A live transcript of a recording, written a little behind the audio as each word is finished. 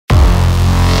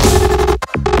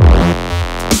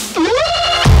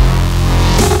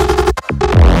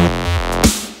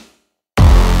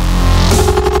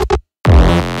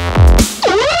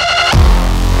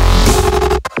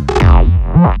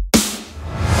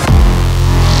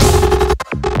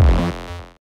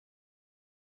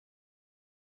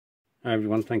Hi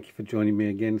everyone, thank you for joining me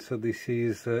again. So this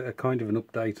is a kind of an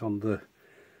update on the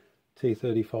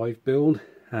T35 build.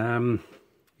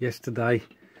 Yesterday,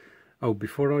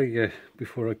 before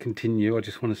I continue, I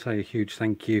just want to say a huge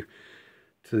thank you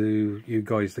to you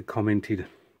guys that commented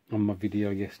on my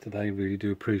video yesterday. Really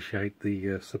do appreciate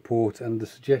the support and the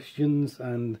suggestions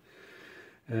and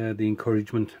the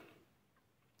encouragement.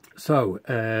 So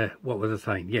what was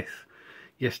I saying? Yes,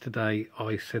 yesterday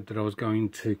I said that I was going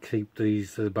to keep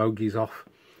these bogies off,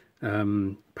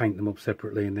 paint them up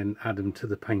separately and then add them to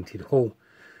the painted hull.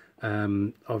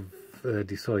 I've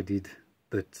decided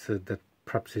that that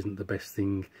perhaps isn't the best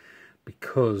thing,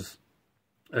 because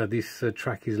this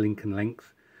track is Lincoln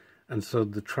length, and so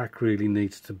the track really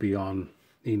needs to be on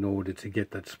in order to get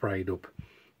that sprayed up,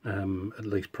 at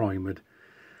least primered.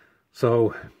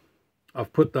 So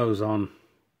I've put those on.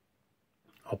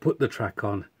 I'll put the track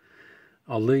on.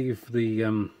 I'll leave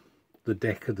the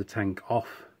deck of the tank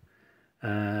off,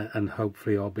 and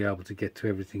hopefully I'll be able to get to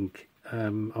everything.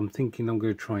 I'm thinking I'm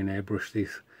going to try and airbrush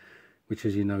this, which,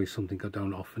 as you know, is something I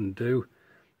don't often do.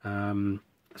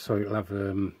 So it'll have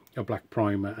a black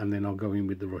primer, and then I'll go in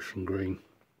with the Russian green.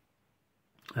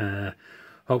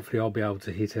 Hopefully I'll be able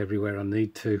to hit everywhere I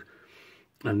need to,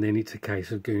 and then it's a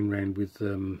case of going around with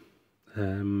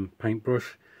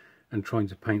paintbrush and trying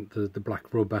to paint the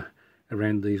black rubber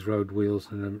around these road wheels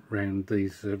and around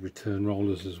these return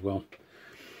rollers as well.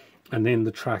 And then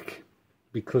the track,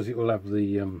 because it will have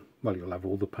the well, it'll have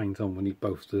all the paint on when it,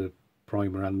 both the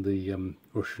primer and the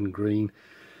Russian green.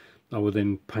 I will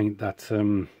then paint that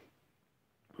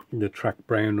the track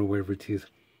brown or wherever it is,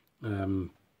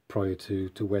 prior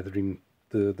to weathering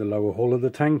the lower hull of the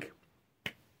tank.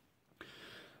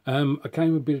 I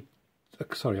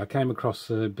came across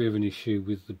a bit of an issue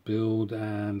with the build,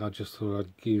 and I just thought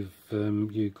I'd give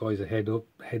you guys a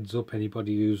heads up,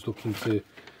 anybody who's looking to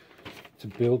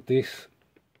build this.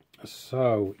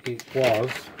 So it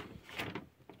was,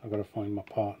 I've got to find my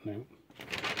part now,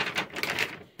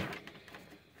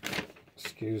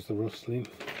 excuse the rustling.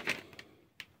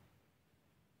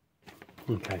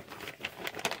 Okay,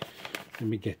 let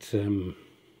me get some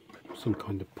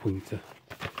kind of pointer.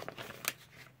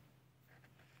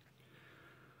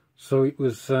 So it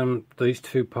was these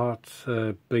two parts,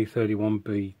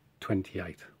 B31,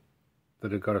 B28,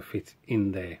 that have got to fit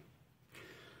in there.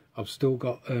 I've still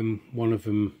got one of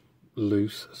them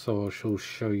loose, so I shall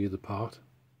show you the part.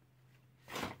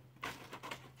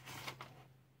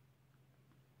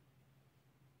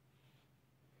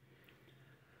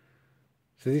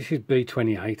 So this is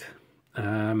B28,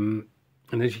 and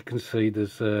as you can see,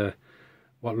 there's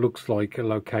what looks like a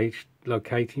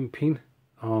locating pin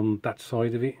on that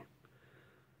side of it.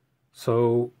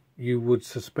 So you would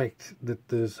suspect that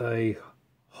there's a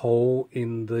hole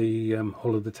in the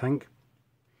hull of the tank,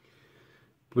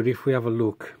 but if we have a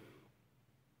look,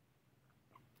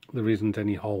 there isn't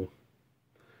any hole.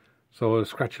 So I was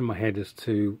scratching my head as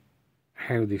to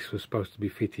how this was supposed to be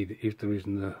fitted if there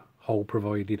isn't a hole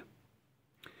provided.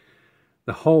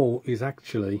 The hole is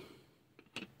actually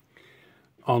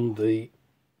on the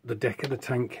deck of the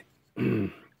tank.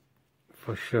 If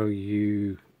I show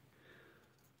you,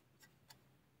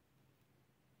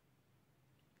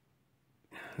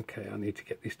 okay, I need to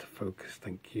get this to focus,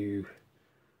 thank you.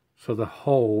 So the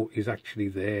hole is actually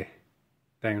there,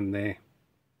 down there.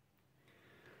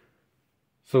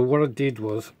 So what I did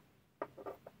was,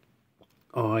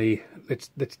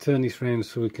 let's turn this around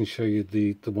so we can show you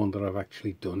the one that I've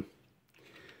actually done.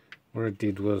 What I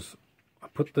did was, I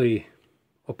put the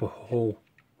upper hull,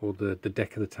 or the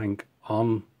deck of the tank,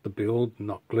 on the build,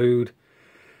 not glued.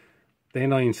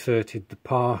 Then I inserted the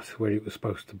part where it was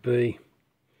supposed to be,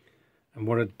 and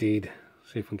what I did,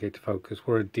 see if I can get to focus,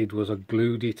 what I did was I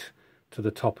glued it to the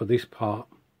top of this part.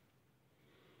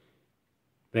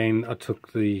 Then I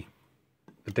took the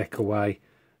deck away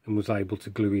and was able to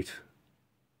glue it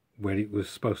where it was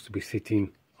supposed to be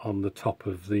sitting, on the top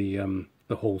of the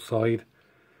hull side.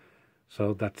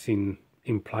 So that's in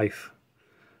place.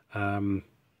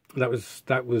 That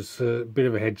was a bit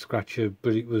of a head scratcher,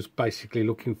 but it was basically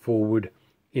looking forward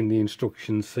in the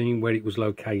instructions, seeing where it was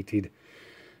located,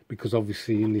 because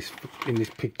obviously in this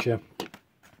picture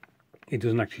it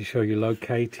doesn't actually show you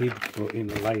located, but in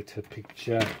a later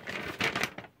picture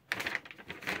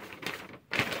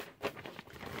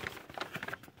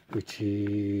which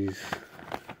is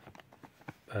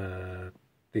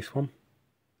this one,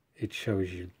 it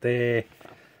shows you there.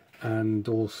 And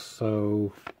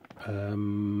also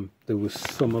there was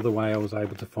some other way I was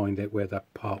able to find out where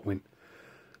that part went.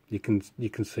 You can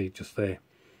see it just there.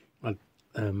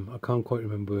 I can't quite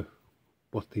remember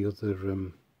what the other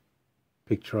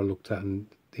picture I looked at, and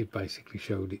it basically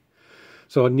showed it.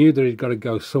 So I knew that it got to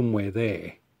go somewhere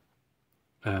there.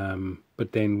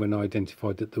 But then when I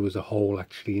identified that there was a hole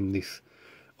actually in this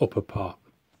upper part,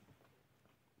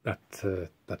 that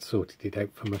sorted it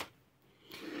out for me.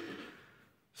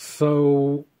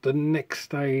 So the next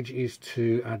stage is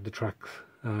to add the tracks,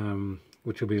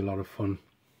 which will be a lot of fun.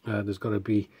 There's got to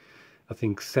be, I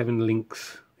think, 7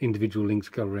 links, individual links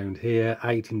go around here,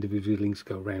 8 individual links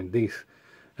go around this,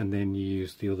 and then you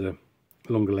use the other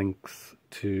longer links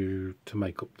to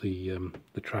make up the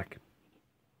track.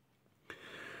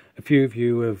 A few of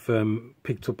you have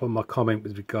picked up on my comment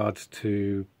with regards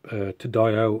to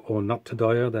dio or not to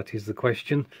dio. That is the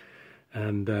question,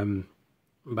 and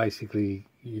basically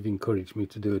you've encouraged me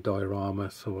to do a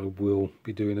diorama, so I will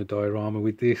be doing a diorama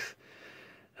with this.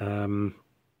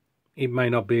 It may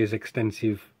not be as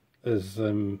extensive as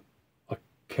I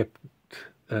kept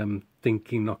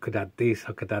thinking. I could add this,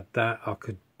 I could add that, I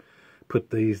could put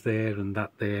these there and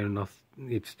that there, and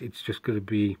it's just going to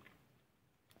be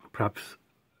perhaps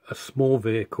a small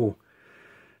vehicle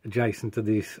adjacent to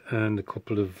this and a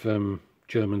couple of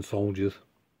German soldiers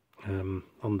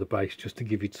on the base, just to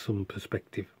give it some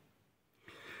perspective.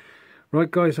 Right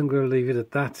guys, I'm going to leave it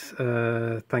at that.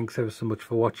 Thanks ever so much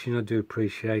for watching. I do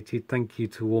appreciate it. Thank you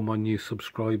to all my new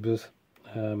subscribers.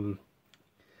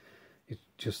 It's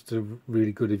just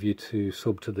really good of you to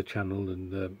sub to the channel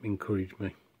and encourage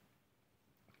me.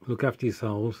 Look after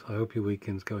yourselves. I hope your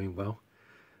weekend's going well,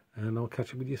 and I'll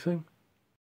catch up with you soon.